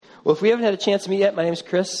Well, if we haven't had a chance to meet yet, my name is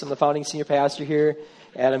Chris. I'm the founding senior pastor here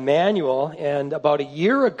at Emmanuel. And about a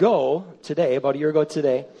year ago today,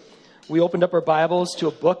 we opened up our Bibles to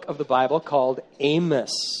a book of the Bible called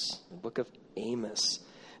Amos, the book of Amos.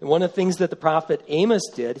 And one of the things that the prophet Amos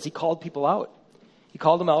did is he called people out. He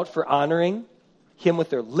called them out for honoring him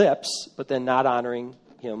with their lips, but then not honoring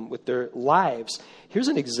him with their lives. Here's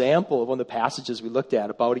an example of one of the passages we looked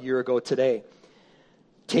at about a year ago today.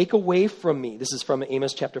 Take away from me, this is from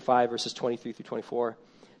Amos chapter 5, verses 23 through 24.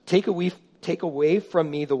 Take away from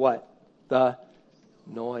me the what? The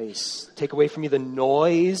noise. Take away from me the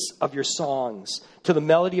noise of your songs. To the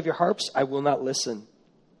melody of your harps, I will not listen.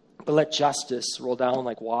 But let justice roll down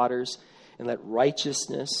like waters, and let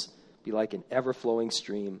righteousness be like an ever-flowing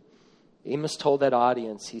stream. Amos told that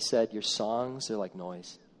audience, he said, your songs are like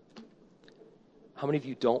noise. How many of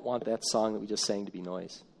you don't want that song that we just sang to be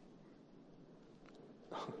noise?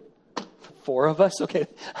 4 of us? Okay.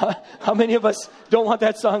 How many of us don't want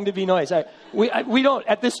that song to be noise? We don't,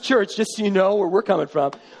 at this church, just so you know where we're coming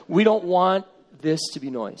from, we don't want this to be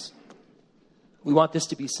noise. We want this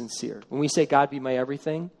to be sincere. When we say, God be my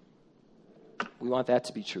everything, we want that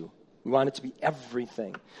to be true. We want it to be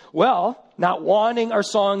everything. Well, not wanting our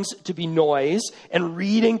songs to be noise and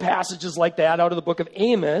reading passages like that out of the book of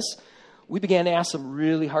Amos, we began to ask some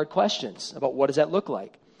really hard questions about what does that look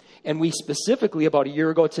like. And we specifically, about a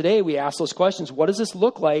year ago today, we asked those questions. What does this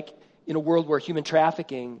look like in a world where human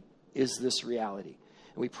trafficking is this reality?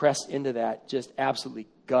 And we pressed into that just absolutely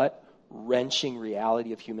gut-wrenching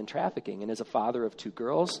reality of human trafficking. And as a father of 2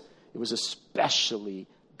 girls, it was especially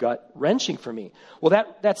gut-wrenching for me. Well,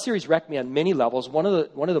 that series wrecked me on many levels. One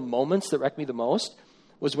of the moments that wrecked me the most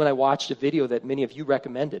was when I watched a video that many of you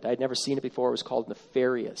recommended. I'd never seen it before. It was called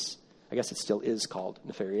Nefarious. I guess it still is called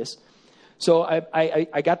Nefarious. So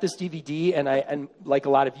I got this DVD, and like a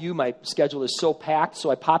lot of you, my schedule is so packed, so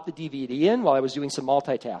I popped the DVD in while I was doing some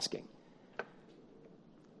multitasking.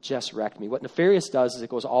 Just wrecked me. What Nefarious does is it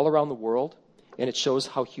goes all around the world, and it shows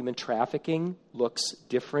how human trafficking looks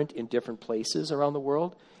different in different places around the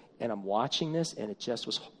world. And I'm watching this, and it just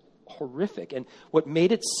was horrific. And what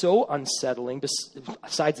made it so unsettling,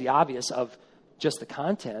 besides the obvious of just the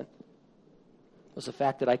content, was the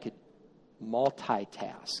fact that I could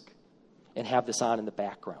multitask and have this on in the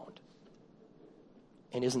background.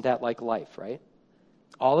 And isn't that like life, right?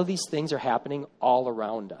 All of these things are happening all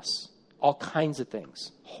around us. All kinds of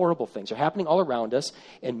things, horrible things are happening all around us,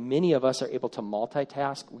 and many of us are able to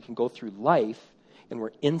multitask. We can go through life, and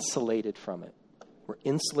we're insulated from it. We're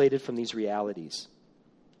insulated from these realities.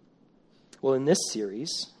 Well, in this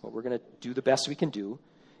series, what we're going to do the best we can do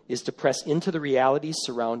is to press into the realities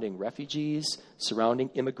surrounding refugees,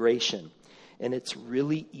 surrounding immigration. And it's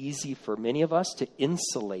really easy for many of us to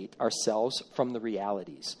insulate ourselves from the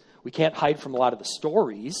realities. We can't hide from a lot of the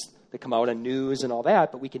stories that come out on news and all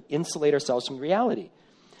that, but we can insulate ourselves from reality.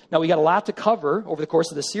 Now, we got a lot to cover over the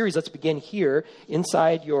course of the series. Let's begin here.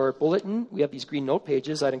 Inside your bulletin, we have these green note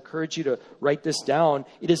pages. I'd encourage you to write this down.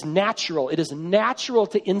 It is natural. It is natural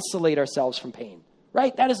to insulate ourselves from pain,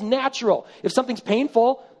 right? That is natural. If something's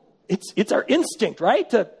painful, it's our instinct, right,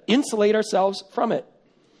 to insulate ourselves from it.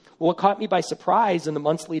 Well, what caught me by surprise in the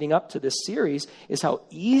months leading up to this series is how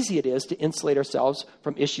easy it is to insulate ourselves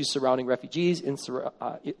from issues surrounding refugees,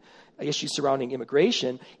 issues surrounding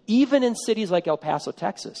immigration, even in cities like El Paso,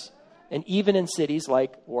 Texas, and even in cities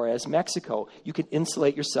like Juarez, Mexico. You can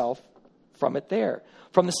insulate yourself from it there.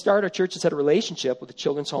 From the start, our church has had a relationship with the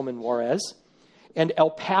children's home in Juarez. And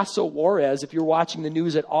El Paso, Juarez, if you're watching the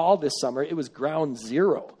news at all this summer, it was ground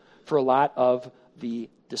zero for a lot of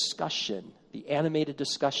the discussion, the animated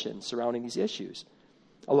discussion surrounding these issues.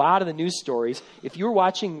 A lot of the news stories, if you were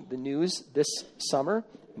watching the news this summer,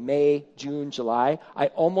 May, June, July, I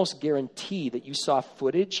almost guarantee that you saw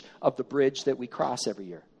footage of the bridge that we cross every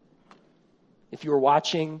year. If you were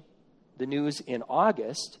watching the news in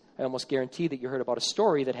August, I almost guarantee that you heard about a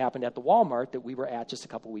story that happened at the Walmart that we were at just a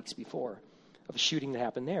couple weeks before, of a shooting that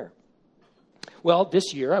happened there. Well,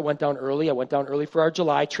 this year, I went down early. I went down early for our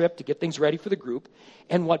July trip to get things ready for the group.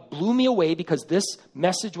 And what blew me away, because this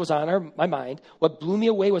message was on my mind, what blew me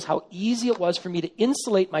away was how easy it was for me to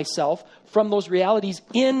insulate myself from those realities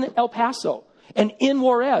in El Paso. And in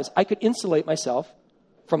Juarez, I could insulate myself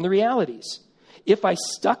from the realities. If I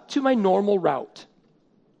stuck to my normal route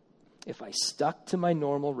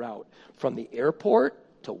from the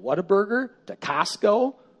airport to Whataburger to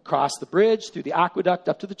Costco, across the bridge, through the aqueduct,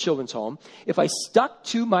 up to the children's home, if I stuck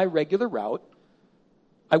to my regular route,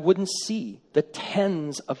 I wouldn't see the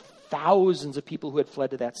tens of thousands of people who had fled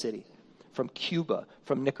to that city from Cuba,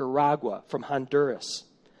 from Nicaragua, from Honduras.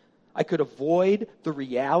 I could avoid the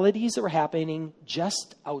realities that were happening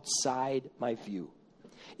just outside my view.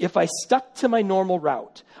 If I stuck to my normal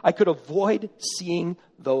route, I could avoid seeing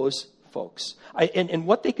those folks. And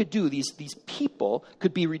what they could do, these people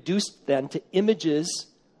could be reduced then to images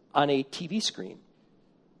on a TV screen.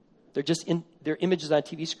 They're images on a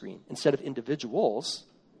TV screen instead of individuals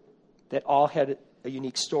that all had a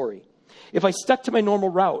unique story. If I stuck to my normal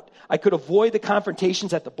route, I could avoid the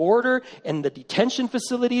confrontations at the border and the detention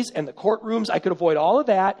facilities and the courtrooms. I could avoid all of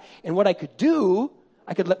that. And what I could do,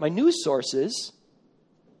 I could let my news sources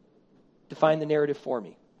define the narrative for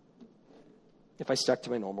me if I stuck to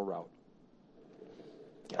my normal route.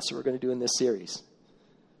 Guess what we're going to do in this series?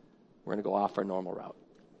 We're going to go off our normal route.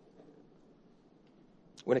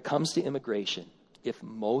 When it comes to immigration, if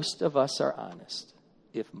most of us are honest,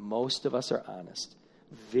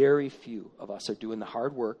 very few of us are doing the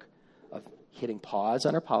hard work of hitting pause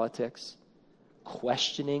on our politics,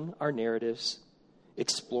 questioning our narratives,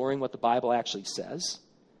 exploring what the Bible actually says,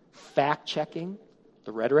 fact-checking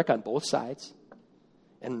the rhetoric on both sides,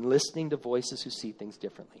 and listening to voices who see things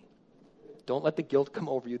differently. Don't let the guilt come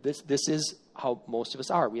over you. This is how most of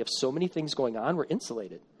us are. We have so many things going on, we're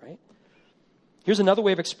insulated, right? Here's another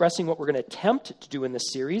way of expressing what we're going to attempt to do in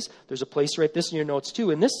this series. There's a place to write this in your notes too.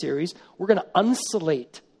 In this series, we're going to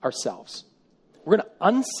insulate ourselves. We're going to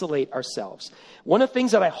insulate ourselves. One of the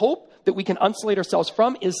things that I hope that we can insulate ourselves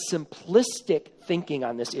from is simplistic thinking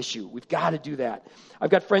on this issue. We've got to do that. I've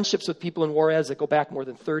got friendships with people in Juarez that go back more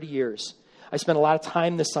than 30 years. I spent a lot of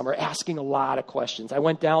time this summer asking a lot of questions. I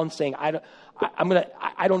went down saying, I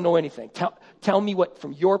don't know anything. Tell me what,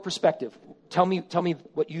 from your perspective, tell me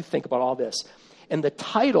what you think about all this. And the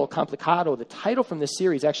title, Complicado, the title from this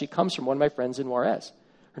series actually comes from one of my friends in Juarez.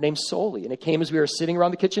 Her name's Soli. And it came as we were sitting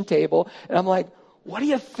around the kitchen table. And I'm like, what do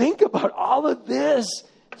you think about all of this?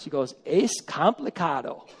 She goes, es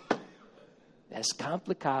complicado. Es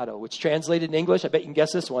complicado, which translated in English, I bet you can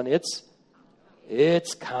guess this one.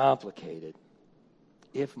 It's complicated.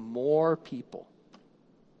 If more people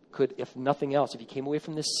could, if nothing else, if you came away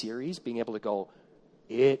from this series being able to go,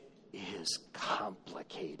 it is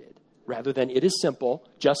complicated, rather than it is simple,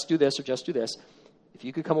 just do this or just do this. If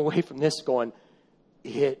you could come away from this going,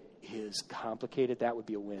 it is complicated, that would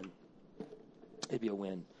be a win. It'd be a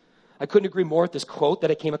win. I couldn't agree more with this quote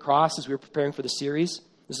that I came across as we were preparing for the series.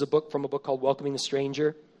 This is a book from a book called Welcoming the Stranger.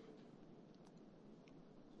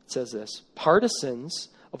 It says this: partisans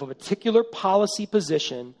of a particular policy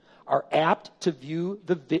position are apt to view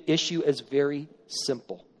the issue as very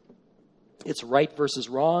simple. It's right versus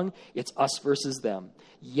wrong. It's us versus them.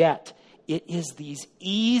 Yet, it is these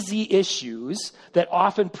easy issues that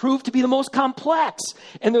often prove to be the most complex.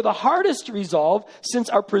 And they're the hardest to resolve since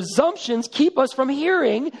our presumptions keep us from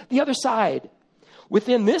hearing the other side.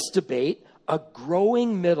 Within this debate, a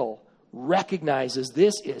growing middle recognizes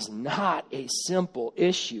this is not a simple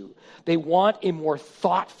issue. They want a more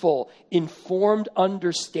thoughtful, informed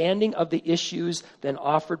understanding of the issues than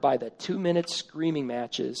offered by the 2-minute screaming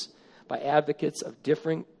matches by advocates of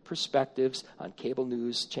differing perspectives on cable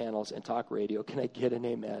news channels and talk radio. Can I get an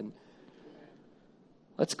amen?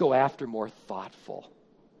 Let's go after more thoughtful.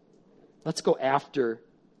 Let's go after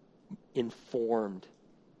informed.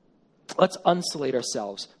 Let's insulate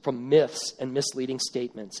ourselves from myths and misleading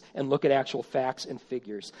statements and look at actual facts and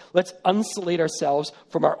figures. Let's insulate ourselves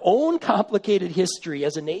from our own complicated history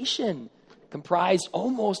as a nation, comprised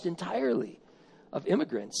almost entirely of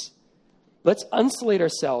immigrants. Let's insulate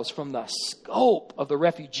ourselves from the scope of the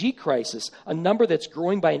refugee crisis, a number that's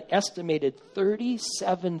growing by an estimated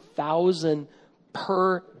 37,000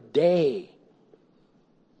 per day.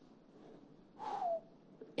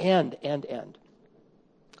 And.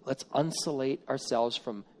 Let's insulate ourselves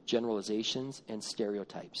from generalizations and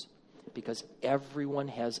stereotypes, because everyone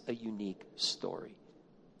has a unique story.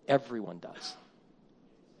 Everyone does.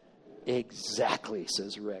 Exactly,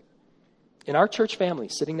 says Rick. In our church family,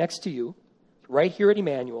 sitting next to you, right here at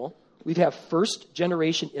Emmanuel, we'd have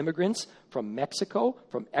first-generation immigrants from Mexico,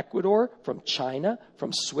 from Ecuador, from China,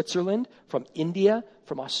 from Switzerland, from India,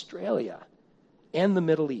 from Australia, and the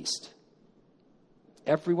Middle East.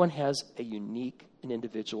 Everyone has a unique and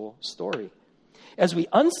individual story. As we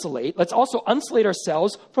insulate, let's also insulate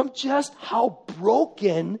ourselves from just how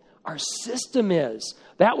broken our system is.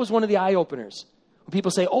 That was one of the eye-openers. When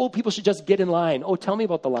people say, oh, people should just get in line. Oh, tell me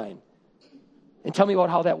about the line. And tell me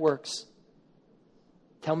about how that works.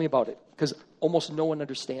 Tell me about it, because almost no one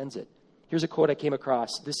understands it. Here's a quote I came across.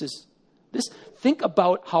 Think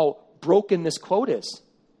about how broken this quote is.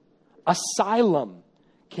 Asylum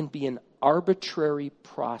can be an arbitrary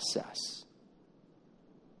process.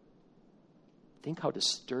 Think how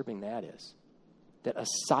disturbing that is. that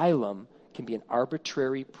asylum can be an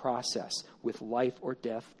arbitrary process with life or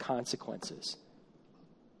death consequences.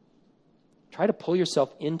 Try to pull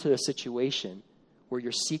yourself into a situation where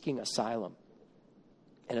you're seeking asylum.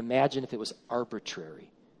 And imagine if it was arbitrary.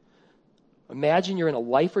 Imagine you're in a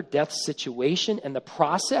life or death situation and the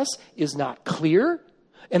process is not clear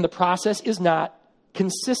and the process is not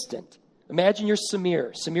consistent. Imagine you're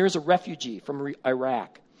Samir. Samir is a refugee from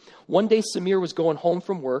Iraq. One day, Samir was going home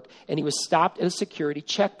from work, and he was stopped at a security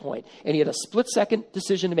checkpoint, and he had a split-second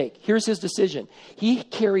decision to make. Here's his decision. He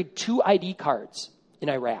carried 2 ID cards in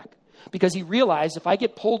Iraq because he realized if I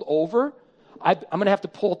get pulled over, I'm going to have to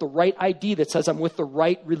pull out the right ID that says I'm with the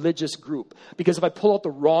right religious group. Because if I pull out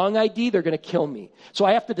the wrong ID, they're going to kill me. So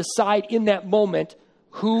I have to decide in that moment,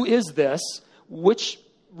 who is this? Which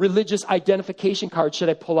religious identification card should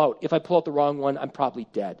I pull out? If I pull out the wrong one, I'm probably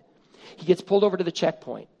dead. He gets pulled over to the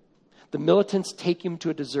checkpoint. The militants take him to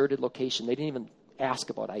a deserted location. They didn't even ask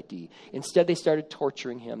about ID. Instead, they started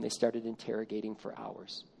torturing him. They started interrogating for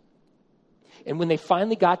hours. And when they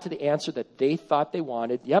finally got to the answer that they thought they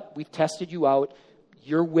wanted, yep, we've tested you out.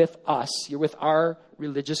 You're with us. You're with our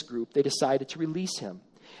religious group. They decided to release him.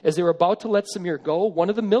 As they were about to let Samir go, one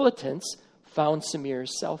of the militants found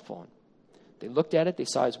Samir's cell phone. They looked at it. They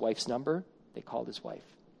saw his wife's number. They called his wife.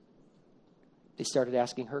 They started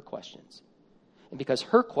asking her questions. And because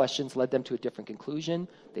her questions led them to a different conclusion,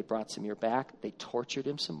 they brought Samir back, they tortured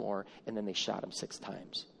him some more, and then they shot him 6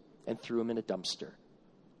 times and threw him in a dumpster,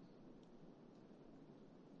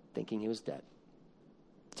 thinking he was dead.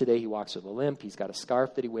 Today he walks with a limp. He's got a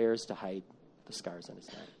scarf that he wears to hide the scars on his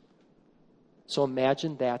neck. So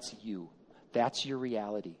imagine that's you. That's your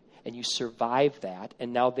reality. And you survive that,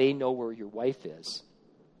 and now they know where your wife is.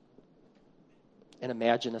 And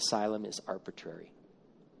imagine asylum is arbitrary.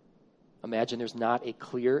 Imagine there's not a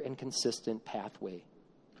clear and consistent pathway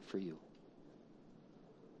for you.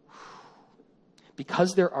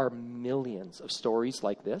 Because there are millions of stories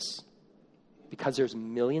like this, because there's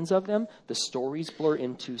millions of them, the stories blur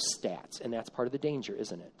into stats, and that's part of the danger,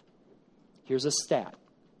 isn't it? Here's a stat.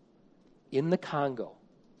 In the Congo,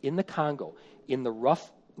 in the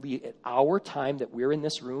roughly at our time that we're in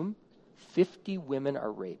this room, 50 women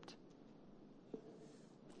are raped.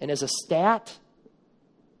 And as a stat,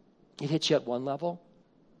 it hits you at one level,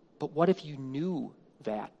 but what if you knew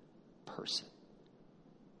that person?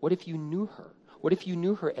 What if you knew her? What if you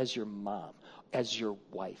knew her as your mom, as your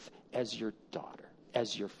wife, as your daughter,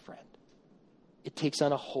 as your friend? It takes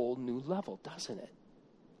on a whole new level, doesn't it?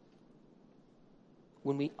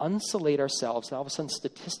 When we insulate ourselves, all of a sudden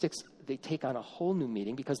statistics, they take on a whole new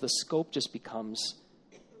meaning because the scope just becomes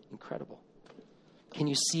incredible. Can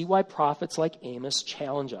you see why prophets like Amos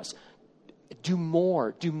challenge us? Do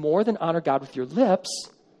more than honor God with your lips.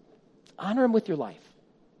 Honor him with your life.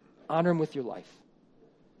 Honor him with your life.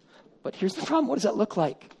 But here's the problem. What does that look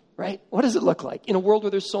like, right? What does it look like in a world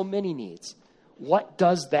where there's so many needs? What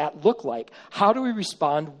does that look like? How do we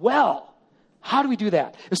respond well? How do we do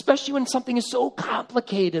that? Especially when something is so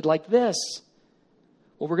complicated like this.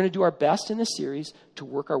 Well, we're going to do our best in this series to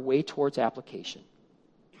work our way towards application.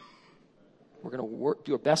 We're going to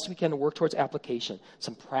do our best we can to work towards application.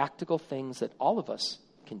 Some practical things that all of us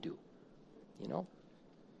can do, you know.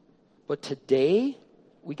 But today,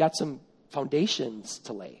 we got some foundations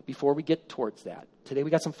to lay before we get towards that. Today,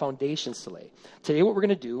 we got some foundations to lay. Today, what we're going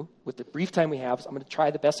to do with the brief time we have is I'm going to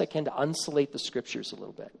try the best I can to insulate the scriptures a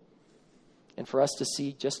little bit. And for us to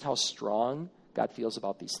see just how strong God feels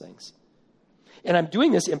about these things. And I'm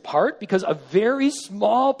doing this in part because a very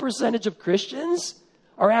small percentage of Christians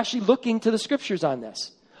are actually looking to the scriptures on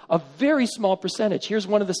this. A very small percentage. Here's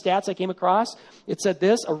one of the stats I came across. It said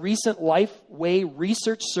this, a recent Lifeway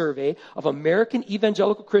research survey of American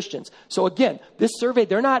evangelical Christians. So again, this survey,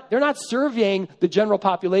 they're not surveying the general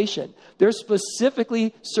population. They're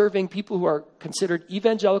specifically surveying people who are considered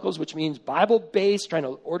evangelicals, which means Bible-based, trying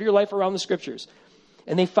to order your life around the scriptures.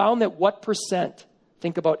 And they found that what percent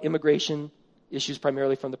think about immigration issues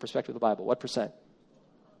primarily from the perspective of the Bible? What percent?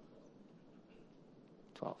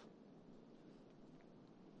 12.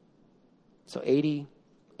 So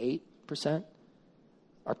 88%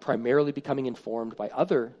 are primarily becoming informed by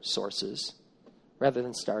other sources rather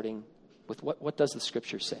than starting with what does the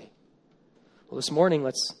scripture say? Well, this morning,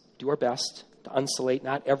 let's do our best to insulate,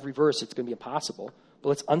 not every verse, it's going to be impossible, but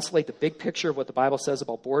let's insulate the big picture of what the Bible says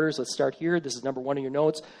about borders. Let's start here. This is number 1 in your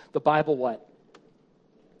notes. The Bible what?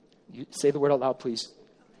 You say the word out loud, please.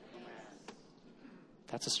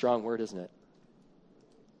 That's a strong word, isn't it?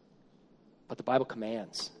 But the Bible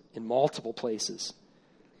commands in multiple places.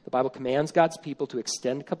 The Bible commands God's people to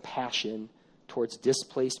extend compassion towards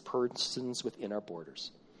displaced persons within our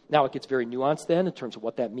borders. Now, it gets very nuanced then in terms of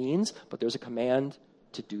what that means, but there's a command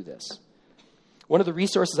to do this. One of the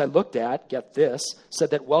resources I looked at, get this,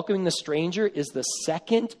 said that welcoming the stranger is the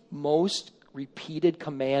second most repeated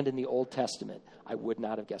command in the Old Testament. I would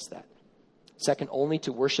not have guessed that. Second only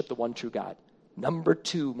to worship the one true God. Number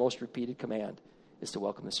 2 most repeated command is to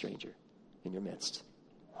welcome the stranger in your midst.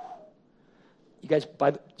 You guys,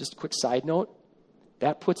 just a quick side note,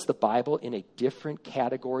 that puts the Bible in a different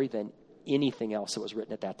category than anything else that was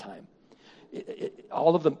written at that time.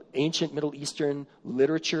 All of the ancient Middle Eastern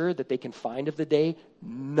literature that they can find of the day,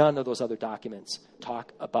 none of those other documents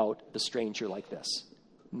talk about the stranger like this.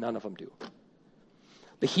 None of them do.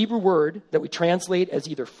 The Hebrew word that we translate as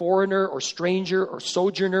either foreigner or stranger or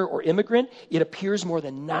sojourner or immigrant, it appears more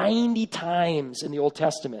than 90 times in the Old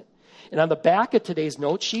Testament. And on the back of today's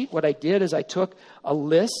note sheet, what I did is I took a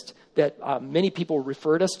list that many people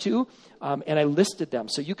referred us to, and I listed them.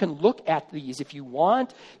 So you can look at these if you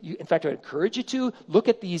want. In fact, I would encourage you to look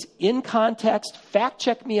at these in context. Fact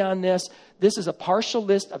check me on this. This is a partial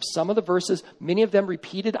list of some of the verses, many of them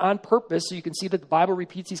repeated on purpose, so you can see that the Bible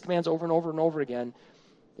repeats these commands over and over and over again.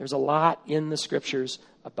 There's a lot in the scriptures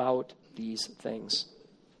about these things.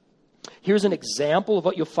 Here's an example of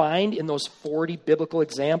what you'll find in those 40 biblical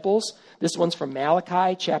examples. This one's from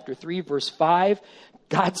Malachi chapter 3, verse 5.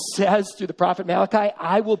 God says through the prophet Malachi,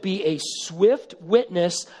 I will be a swift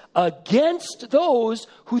witness against those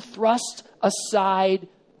who thrust aside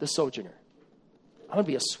the sojourner. I'm going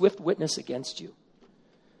to be a swift witness against you.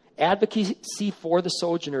 Advocacy for the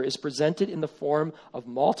sojourner is presented in the form of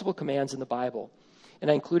multiple commands in the Bible. And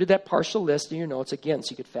I included that partial list in your notes again, so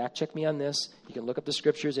you could fact check me on this. You can look up the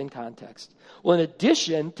scriptures in context. Well, in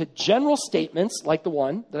addition to general statements like the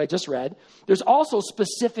one that I just read, there's also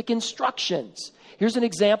specific instructions. Here's an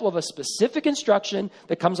example of a specific instruction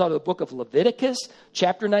that comes out of the book of Leviticus,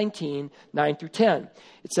 chapter 19, 9 through 10.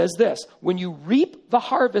 It says this, when you reap the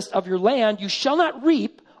harvest of your land, you shall not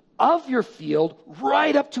reap of your field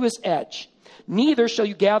right up to its edge. Neither shall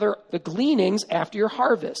you gather the gleanings after your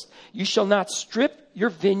harvest. You shall not strip your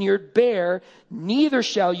vineyard bare, neither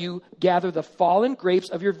shall you gather the fallen grapes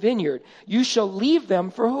of your vineyard. You shall leave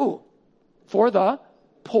them for who? For the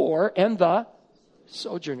poor and the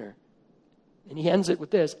sojourner. And he ends it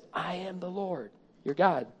with this, I am the Lord, your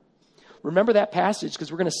God. Remember that passage because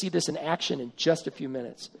we're going to see this in action in just a few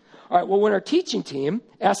minutes. All right, well, when our teaching team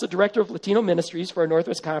asked the director of Latino Ministries for our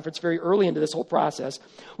Northwest Conference very early into this whole process,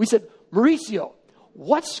 we said, Mauricio,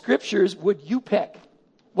 what scriptures would you pick?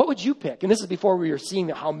 What would you pick? And this is before we were seeing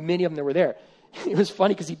how many of them there were there. It was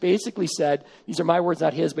funny because he basically said, these are my words,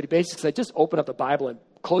 not his, but he basically said, just open up the Bible and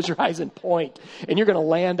close your eyes and point, and you're going to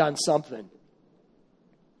land on something.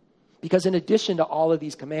 Because in addition to all of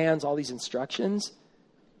these commands, all these instructions,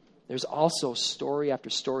 there's also story after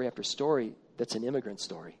story after story that's an immigrant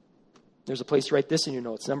story. There's a place to write this in your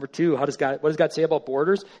notes. Number 2, what does God say about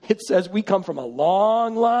borders? It says we come from a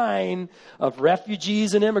long line of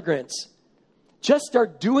refugees and immigrants. Just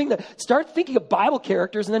start doing that. Start thinking of Bible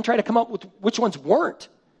characters and then try to come up with which ones weren't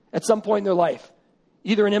at some point in their life.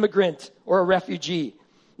 Either an immigrant or a refugee.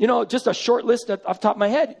 You know, just a short list off the top of my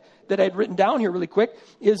head that I had written down here really quick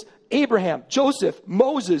is Abraham, Joseph,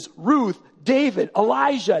 Moses, Ruth, David,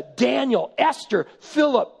 Elijah, Daniel, Esther,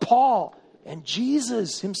 Philip, Paul, and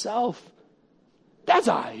Jesus himself. That's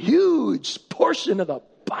a huge portion of the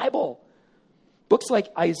Bible. Books like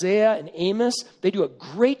Isaiah and Amos, they do a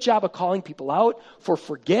great job of calling people out for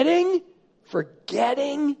forgetting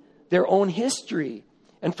their own history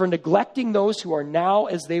and for neglecting those who are now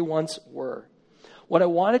as they once were. What I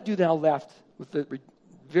want to do now left with the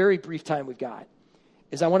very brief time we've got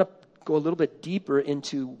is I want to go a little bit deeper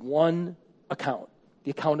into one account,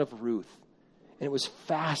 the account of Ruth. And it was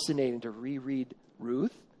fascinating to reread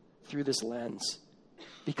Ruth through this lens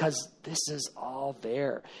because this is all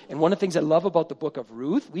there. And one of the things I love about the book of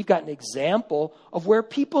Ruth, we've got an example of where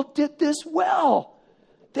people did this well.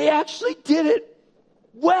 They actually did it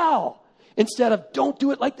well. Instead of, don't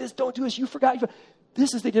do it like this, don't do this, you forgot. They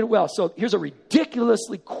did it well. So here's a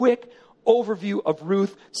ridiculously quick overview of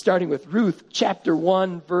Ruth, starting with Ruth chapter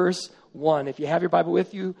 1, verse 1. If you have your Bible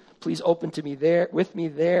with you, please open with me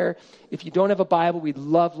there. If you don't have a Bible, we'd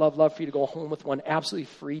love for you to go home with one absolutely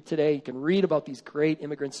free today. You can read about these great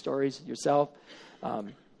immigrant stories yourself.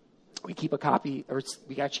 We keep a copy, or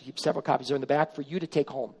we actually keep several copies there in the back for you to take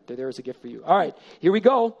home. They're there as a gift for you. All right, here we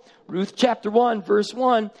go. Ruth chapter 1, verse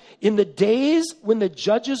 1. In the days when the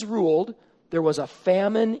judges ruled, there was a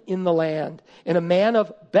famine in the land, and a man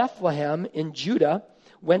of Bethlehem in Judah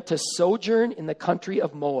went to sojourn in the country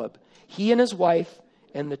of Moab, he and his wife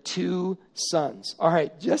and the 2 sons. All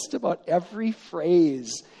right, just about every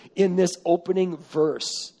phrase in this opening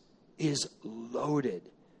verse is loaded.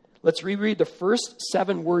 Let's reread the first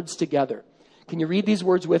 7 words together. Can you read these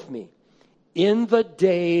words with me? In the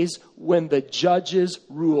days when the judges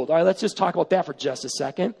ruled. All right, let's just talk about that for just a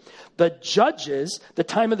second. The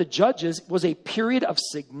time of the judges was a period of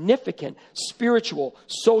significant spiritual,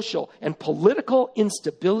 social, and political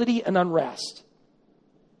instability and unrest,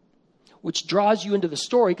 which draws you into the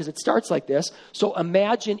story because it starts like this. So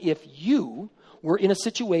imagine if you were in a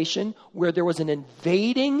situation where there was an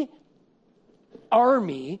invading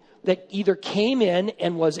army that either came in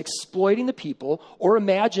and was exploiting the people, or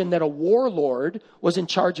imagine that a warlord was in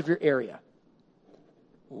charge of your area.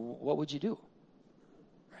 What would you do?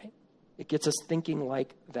 Right? It gets us thinking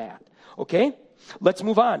like that. Okay? Let's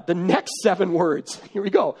move on. The next 7 words. Here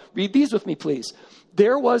we go. Read these with me, please.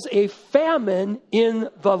 There was a famine in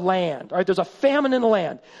the land. All right, there's a famine in the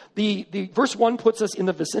land. The verse 1 puts us in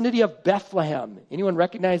the vicinity of Bethlehem. Anyone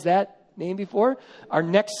recognize that name before? Our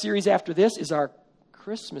next series after this is our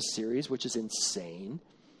Christmas series, which is insane.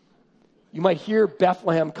 You might hear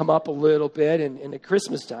Bethlehem come up a little bit in the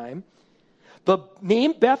Christmas time. The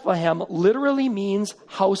name Bethlehem literally means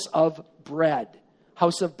house of bread.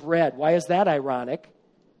 House of bread. Why is that ironic?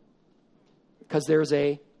 Because there's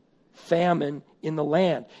a famine in the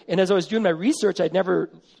land. And as I was doing my research, I'd never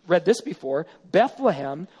read this before.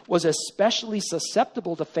 Bethlehem was especially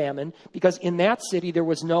susceptible to famine because in that city,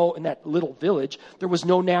 in that little village, there was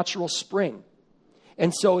no natural spring.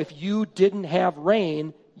 And so if you didn't have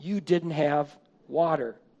rain, you didn't have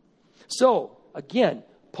water. So, again,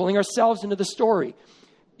 pulling ourselves into the story.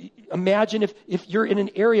 Imagine if you're in an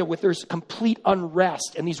area where there's complete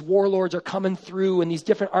unrest and these warlords are coming through and these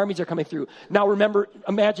different armies are coming through. Now remember,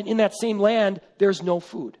 imagine in that same land, there's no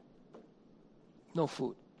food. No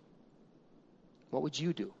food. What would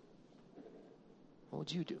you do? What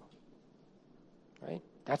would you do? Right?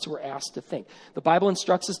 That's what we're asked to think. The Bible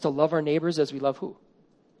instructs us to love our neighbors as we love who?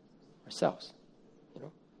 Ourselves.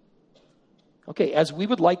 Okay, as we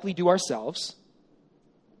would likely do ourselves,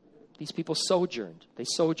 these people sojourned. They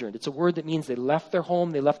sojourned. It's a word that means they left their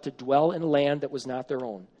home. They left to dwell in a land that was not their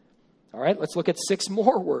own. All right, let's look at 6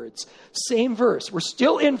 more words. Same verse. We're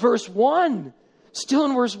still in verse 1. Still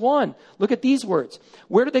in verse 1. Look at these words.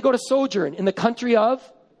 Where did they go to sojourn? In the country of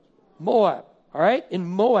Moab. All right, in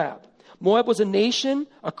Moab. Moab was a nation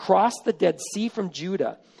across the Dead Sea from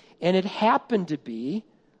Judah. And it happened to be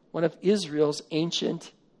one of Israel's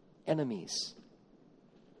ancient enemies.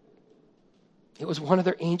 It was one of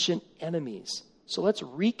their ancient enemies. So let's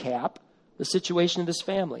recap the situation of this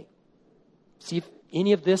family. See if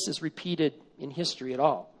any of this is repeated in history at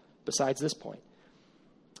all, besides this point.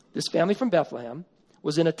 This family from Bethlehem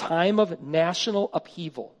was in a time of national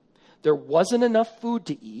upheaval. There wasn't enough food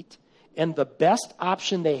to eat, and the best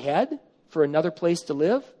option they had for another place to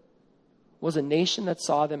live was a nation that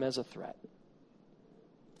saw them as a threat.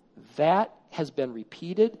 That has been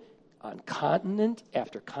repeated on continent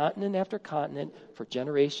after continent after continent for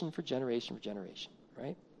generation,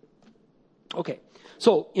 right? Okay,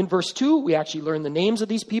 so in verse 2, we actually learn the names of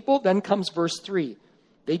these people. Then comes verse 3.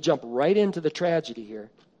 They jump right into the tragedy here.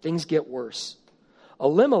 Things get worse.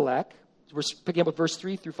 Elimelech, we're picking up with verse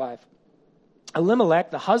 3 through 5. Elimelech,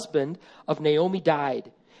 the husband of Naomi,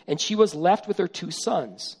 died, and she was left with her 2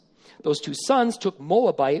 sons. Those 2 sons took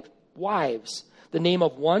Moabite wives. The name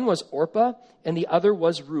of one was Orpah, and the other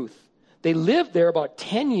was Ruth. They lived there about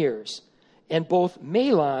 10 years, and both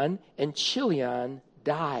Mahlon and Chilion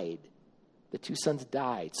died. The 2 sons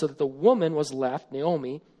died, so that the woman was left,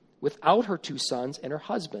 Naomi, without her 2 sons and her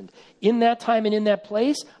husband. In that time and in that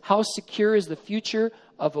place, how secure is the future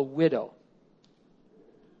of a widow?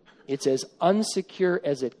 It's as unsecure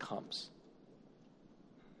as it comes.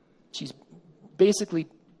 She's basically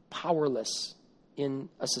powerless in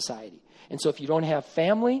a society. And so if you don't have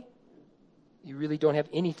family, you really don't have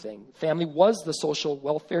anything. Family was the social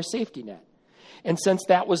welfare safety net. And since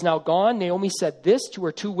that was now gone, Naomi said this to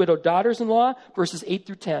her 2 widowed daughters-in-law, verses 8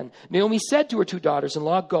 through 10. Naomi said to her 2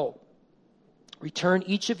 daughters-in-law, "Go, return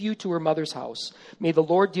each of you to her mother's house. May the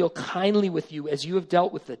Lord deal kindly with you as you have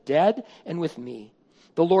dealt with the dead and with me.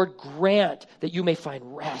 The Lord grant that you may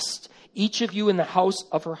find rest, each of you in the house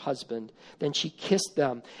of her husband." Then she kissed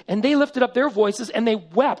them, and they lifted up their voices and they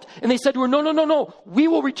wept. And they said to her, No, we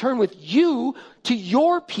will return with you to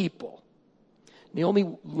your people.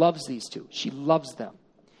 Naomi loves these 2. She loves them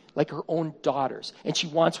like her own daughters, and she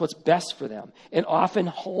wants what's best for them. And often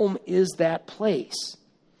home is that place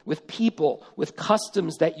with people, with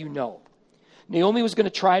customs that you know. Naomi was going to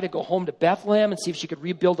try to go home to Bethlehem and see if she could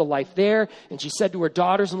rebuild a life there. And she said to her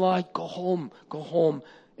daughters-in-law, go home.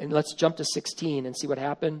 And let's jump to 16 and see what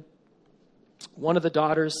happened. One of the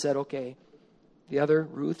daughters said, okay, The other,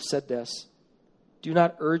 Ruth, said this, "Do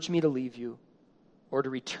not urge me to leave you or to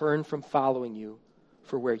return from following you.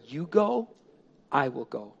 For where you go, I will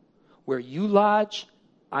go. Where you lodge,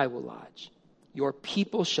 I will lodge. Your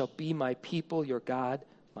people shall be my people, your God,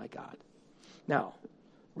 my God." Now,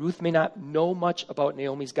 Ruth may not know much about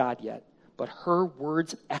Naomi's God yet, but her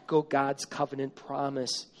words echo God's covenant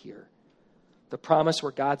promise here. The promise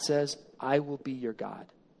where God says, "I will be your God,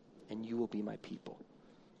 and you will be my people."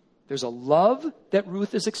 There's a love that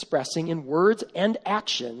Ruth is expressing in words and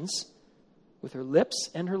actions with her lips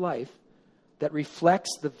and her life that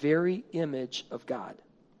reflects the very image of God.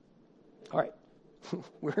 All right,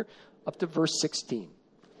 we're up to verse 16.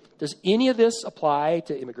 Does any of this apply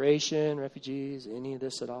to immigration, refugees, any of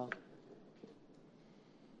this at all?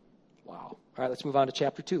 Wow. All right, let's move on to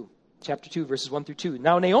chapter 2. Chapter 2, verses 1 through 2.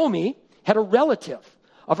 Now Naomi had a relative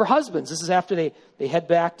of her husband's. This is after they head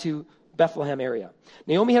back to Bethlehem area.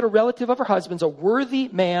 Naomi had a relative of her husband's, a worthy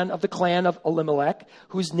man of the clan of Elimelech,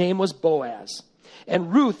 whose name was Boaz.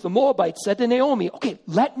 And Ruth, the Moabite, said to Naomi, "Okay,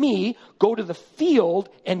 let me go to the field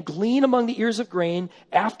and glean among the ears of grain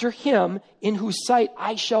after him in whose sight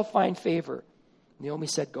I shall find favor." Naomi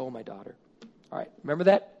said, "Go, my daughter." All right, remember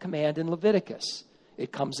that command in Leviticus.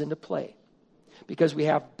 It comes into play because we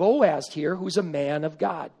have Boaz here who's a man of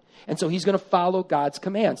God. And so he's going to follow God's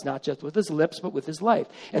commands, not just with his lips, but with his life.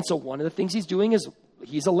 And so one of the things he's doing is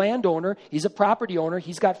he's a landowner, he's a property owner,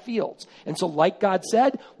 he's got fields. And so like God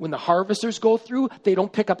said, when the harvesters go through, they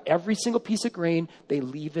don't pick up every single piece of grain. They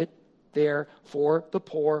leave it there for the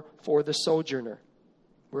poor, for the sojourner.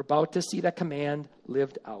 We're about to see that command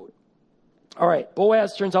lived out. All right,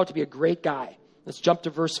 Boaz turns out to be a great guy. Let's jump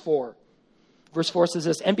to verse 4. Verse 4 says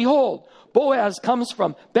this, "And behold, Boaz comes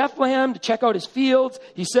from Bethlehem to check out his fields.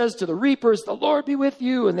 He says to the reapers, 'The Lord be with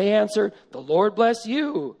you.' And they answer, 'The Lord bless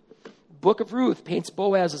you.'" Book of Ruth paints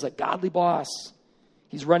Boaz as a godly boss.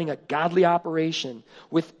 He's running a godly operation.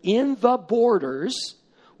 Within the borders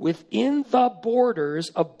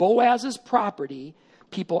of Boaz's property,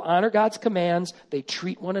 people honor God's commands. They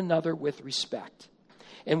treat one another with respect.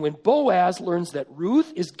 And when Boaz learns that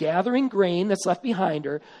Ruth is gathering grain that's left behind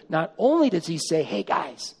her, not only does he say, "Hey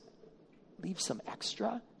guys, leave some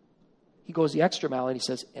extra," he goes the extra mile and he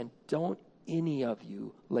says, "And don't any of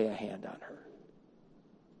you lay a hand on her."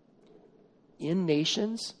 In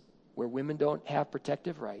nations where women don't have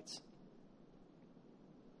protective rights,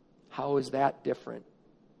 how is that different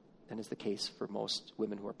than is the case for most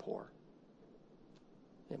women who are poor?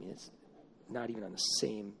 I mean, it's not even on the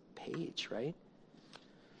same page, right?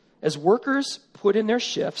 As workers put in their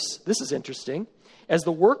shifts, this is interesting. As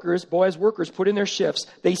the workers, Boaz workers, put in their shifts,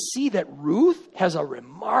 they see that Ruth has a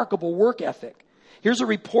remarkable work ethic. Here's a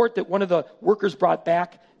report that one of the workers brought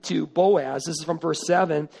back to Boaz. This is from verse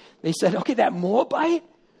 7. They said, "Okay, that Moabite,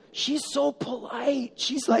 she's so polite.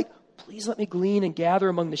 She's like, 'Please let me glean and gather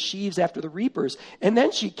among the sheaves after the reapers.' And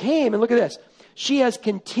then she came, and look at this. She has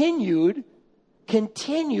continued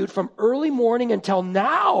from early morning until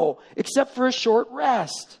now, except for a short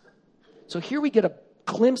rest." So here we get a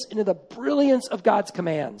glimpse into the brilliance of God's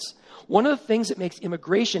commands. One of the things that makes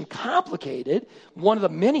immigration complicated, one of the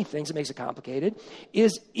many things that makes it complicated,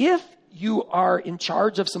 is if you are in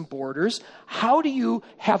charge of some borders, how do you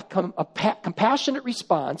have a compassionate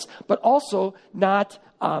response, but also not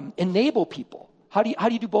enable people? How do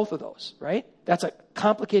you do both of those, right? That's a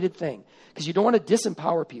complicated thing because you don't want to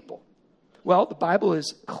disempower people. Well, the Bible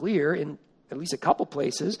is clear in at least a couple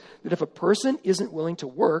places that if a person isn't willing to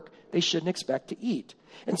work, they shouldn't expect to eat.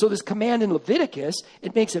 And so this command in Leviticus,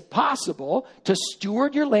 it makes it possible to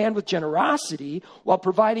steward your land with generosity while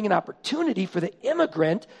providing an opportunity for the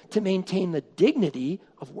immigrant to maintain the dignity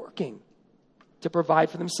of working, to provide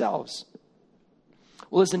for themselves.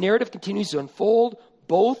 Well, as the narrative continues to unfold,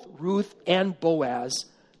 both Ruth and Boaz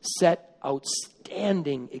set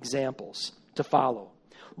outstanding examples to follow.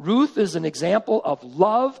 Ruth is an example of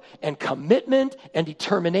love and commitment and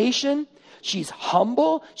determination. She's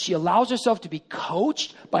humble. She allows herself to be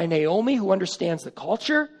coached by Naomi, who understands the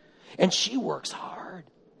culture. And she works hard.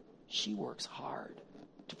 She works hard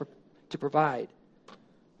to provide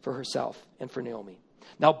for herself and for Naomi.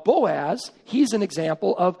 Now, Boaz, he's an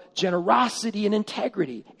example of generosity and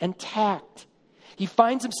integrity and tact. He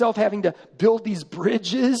finds himself having to build these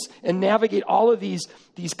bridges and navigate all of these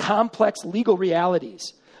complex legal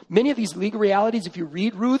realities. Many of these legal realities, if you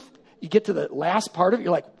read Ruth, you get to the last part of it,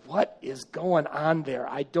 you're like, what is going on there?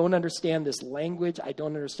 I don't understand this language. I don't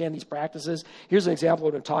understand these practices. Here's an example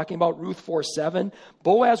of what I'm talking about, Ruth 4:7.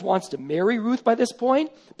 Boaz wants to marry Ruth by this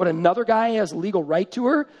point, but another guy has a legal right to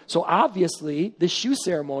her. So obviously, the shoe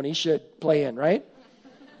ceremony should play in, right?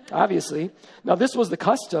 obviously. Now, this was the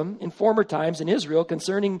custom in former times in Israel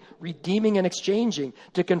concerning redeeming and exchanging.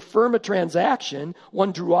 To confirm a transaction,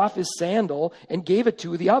 one drew off his sandal and gave it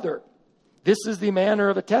to the other. This is the manner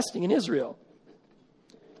of attesting in Israel.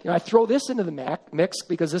 I throw this into the mix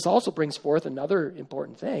because this also brings forth another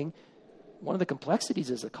important thing. One of the complexities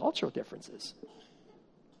is the cultural differences.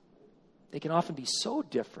 They can often be so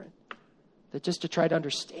different that just to try to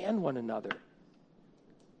understand one another,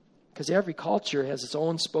 because every culture has its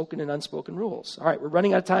own spoken and unspoken rules. All right, we're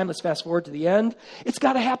running out of time. Let's fast forward to the end. It's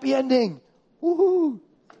got a happy ending. Woohoo!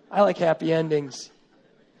 I like happy endings.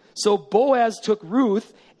 So Boaz took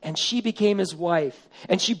Ruth, and she became his wife,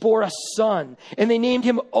 and she bore a son, and they named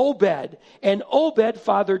him Obed, and Obed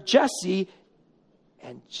fathered Jesse,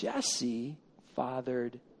 and Jesse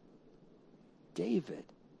fathered David,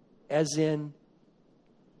 as in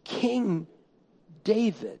King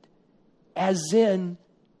David, as in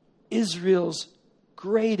Israel's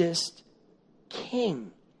greatest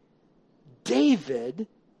king. David,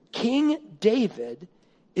 King David,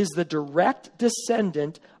 is the direct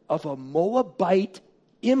descendant of a Moabite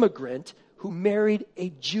immigrant who married a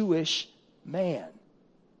Jewish man.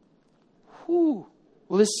 Whew.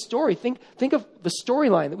 Well, this story, think of the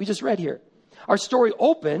storyline that we just read here. Our story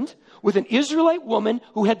opened with an Israelite woman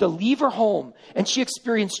who had to leave her home, and she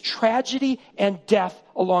experienced tragedy and death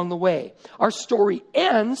along the way. Our story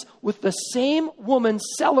ends with the same woman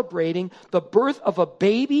celebrating the birth of a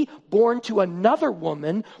baby born to another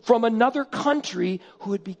woman from another country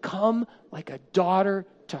who had become like a daughter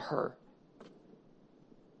to her.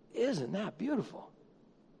 Isn't that beautiful?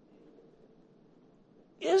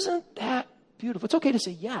 Isn't that beautiful? It's okay to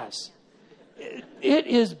say yes. It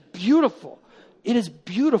is beautiful. It is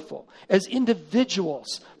beautiful as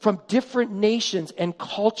individuals from different nations and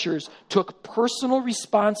cultures took personal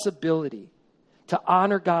responsibility to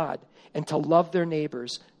honor God and to love their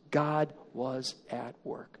neighbors. God was at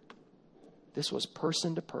work. This was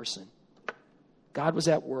person to person. God was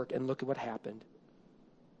at work, and look at what happened.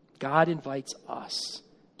 God invites us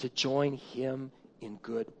to join him in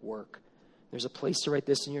good work. There's a place to write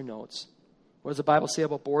this in your notes. What does the Bible say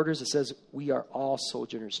about borders? It says we are all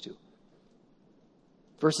sojourners too.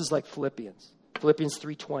 Verses like Philippians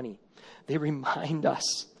 3:20, they remind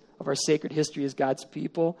us of our sacred history as God's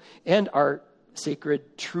people and our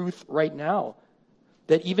sacred truth right now,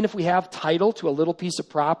 that even if we have title to a little piece of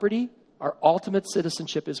property, our ultimate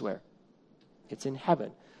citizenship is where? It's in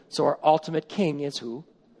heaven. So our ultimate king is who?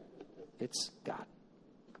 It's God.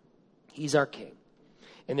 He's our king.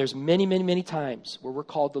 And there's many, many, many times where we're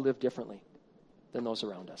called to live differently than those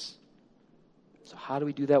around us. So how do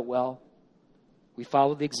we do that well? We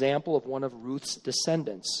follow the example of one of Ruth's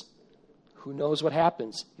descendants. Who knows what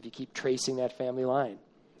happens if you keep tracing that family line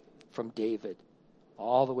from David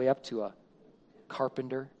all the way up to a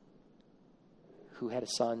carpenter who had a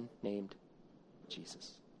son named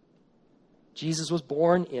Jesus. Jesus was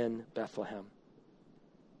born in Bethlehem.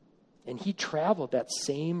 And he traveled that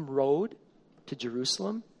same road to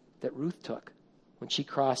Jerusalem that Ruth took when she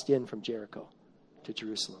crossed in from Jericho to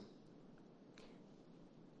Jerusalem.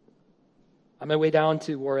 On my way down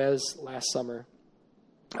to Juarez last summer,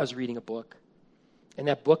 I was reading a book. And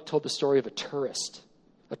that book told the story of a tourist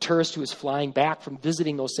who was flying back from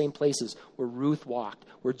visiting those same places where Ruth walked,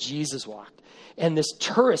 where Jesus walked. And this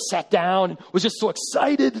tourist sat down and was just so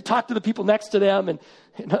excited to talk to the people next to them. And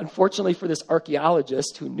unfortunately for this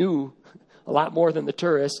archaeologist who knew a lot more than the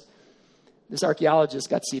tourist, this archaeologist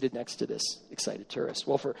got seated next to this excited tourist.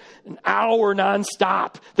 Well, for an hour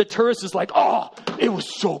nonstop, the tourist is like, oh, it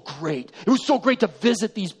was so great. It was so great to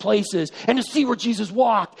visit these places and to see where Jesus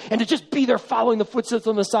walked and to just be there following the footsteps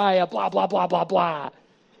of the Messiah, blah, blah, blah, blah, blah.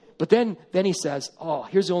 But then he says, oh,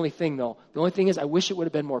 here's the only thing, though. The only thing is I wish it would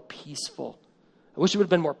have been more peaceful. I wish it would have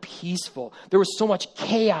been more peaceful. There was so much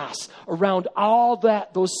chaos around all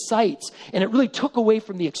those sites, and it really took away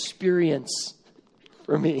from the experience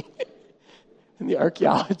for me. And the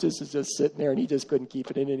archaeologist is just sitting there, and he just couldn't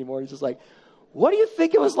keep it in anymore. He's just like, what do you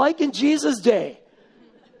think it was like in Jesus' day?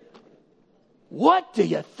 What do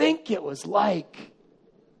you think it was like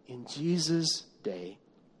in Jesus' day?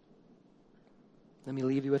 Let me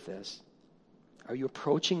leave you with this. Are you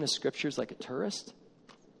approaching the scriptures like a tourist?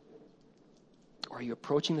 Or are you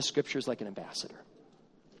approaching the scriptures like an ambassador?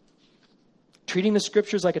 Treating the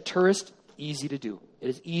scriptures like a tourist, easy to do. It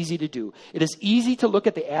is easy to do. It is easy to look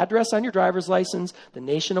at the address on your driver's license, the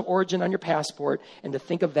nation of origin on your passport, and to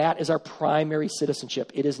think of that as our primary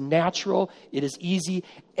citizenship. It is natural, it is easy,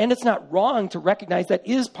 and it's not wrong to recognize that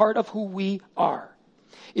is part of who we are.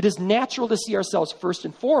 It is natural to see ourselves first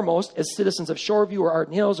and foremost as citizens of Shoreview or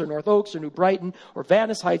Arden Hills or North Oaks or New Brighton or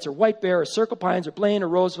Vadnais Heights or White Bear or Circle Pines or Blaine or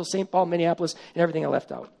Roseville, St. Paul, Minneapolis, and everything I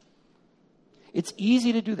left out. It's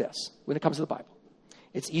easy to do this when it comes to the Bible.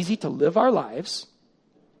 It's easy to live our lives,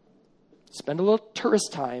 spend a little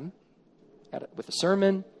tourist time with a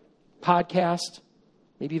sermon, podcast,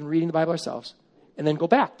 maybe even reading the Bible ourselves, and then go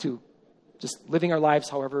back to just living our lives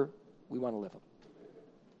however we want to live them.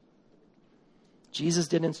 Jesus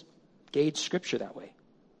didn't gauge Scripture that way.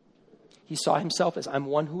 He saw himself as, I'm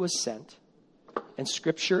one who was sent, and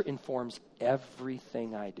Scripture informs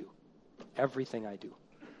everything I do. Everything I do.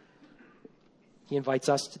 He invites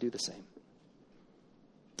us to do the same.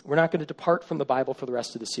 We're not going to depart from the Bible for the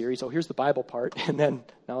rest of the series. Oh, here's the Bible part, and then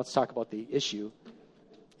now let's talk about the issue.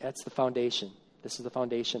 That's the foundation. This is the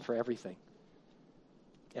foundation for everything.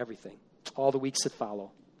 Everything. All the weeks that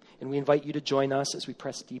follow. And we invite you to join us as we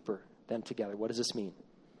press deeper then together. What does this mean?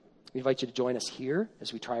 We invite you to join us here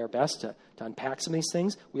as we try our best to unpack some of these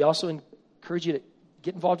things. We also encourage you to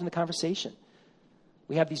get involved in the conversation.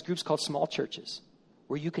 We have these groups called small churches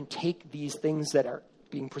where you can take these things that are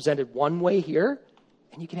being presented one way here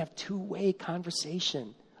and you can have two-way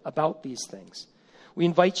conversation about these things. We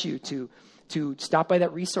invite you to stop by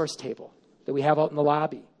that resource table that we have out in the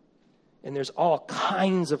lobby. And there's all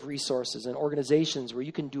kinds of resources and organizations where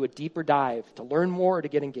you can do a deeper dive to learn more or to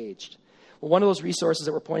get engaged. Well, one of those resources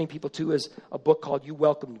that we're pointing people to is a book called You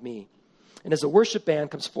Welcomed Me. And as the worship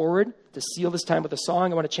band comes forward to seal this time with a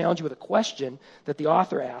song, I want to challenge you with a question that the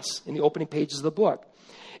author asks in the opening pages of the book.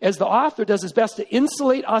 As the author does his best to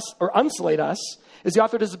insulate us, as the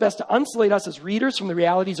author does his best to insulate us as readers from the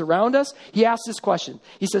realities around us, he asks this question.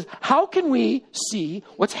 He says, how can we see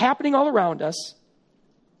what's happening all around us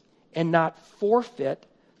and not forfeit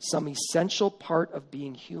some essential part of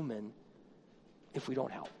being human if we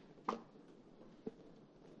don't help?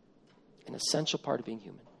 An essential part of being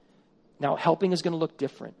human. Now, helping is going to look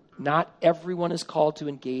different. Not everyone is called to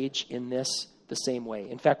engage in this the same way.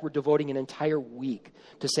 In fact, we're devoting an entire week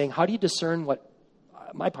to saying, how do you discern what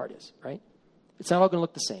my part is, right? It's not all going to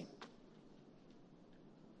look the same.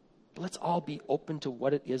 But let's all be open to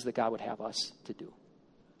what it is that God would have us to do,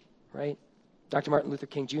 right? Dr. Martin Luther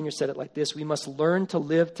King Jr. said it like this: we must learn to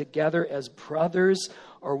live together as brothers,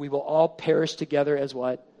 or we will all perish together as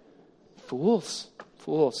what? Fools.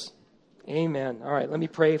 Fools. Amen. All right, let me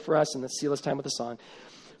pray for us and let's seal this time with a song.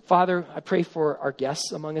 Father, I pray for our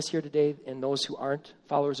guests among us here today and those who aren't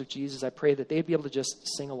followers of Jesus. I pray that they'd be able to just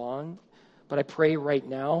sing along. But I pray right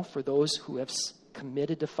now for those who have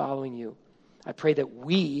committed to following you. I pray that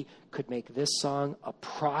we could make this song a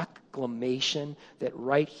proclamation that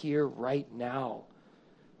right here, right now,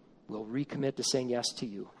 we'll recommit to saying yes to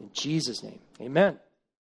you. In Jesus' name, amen.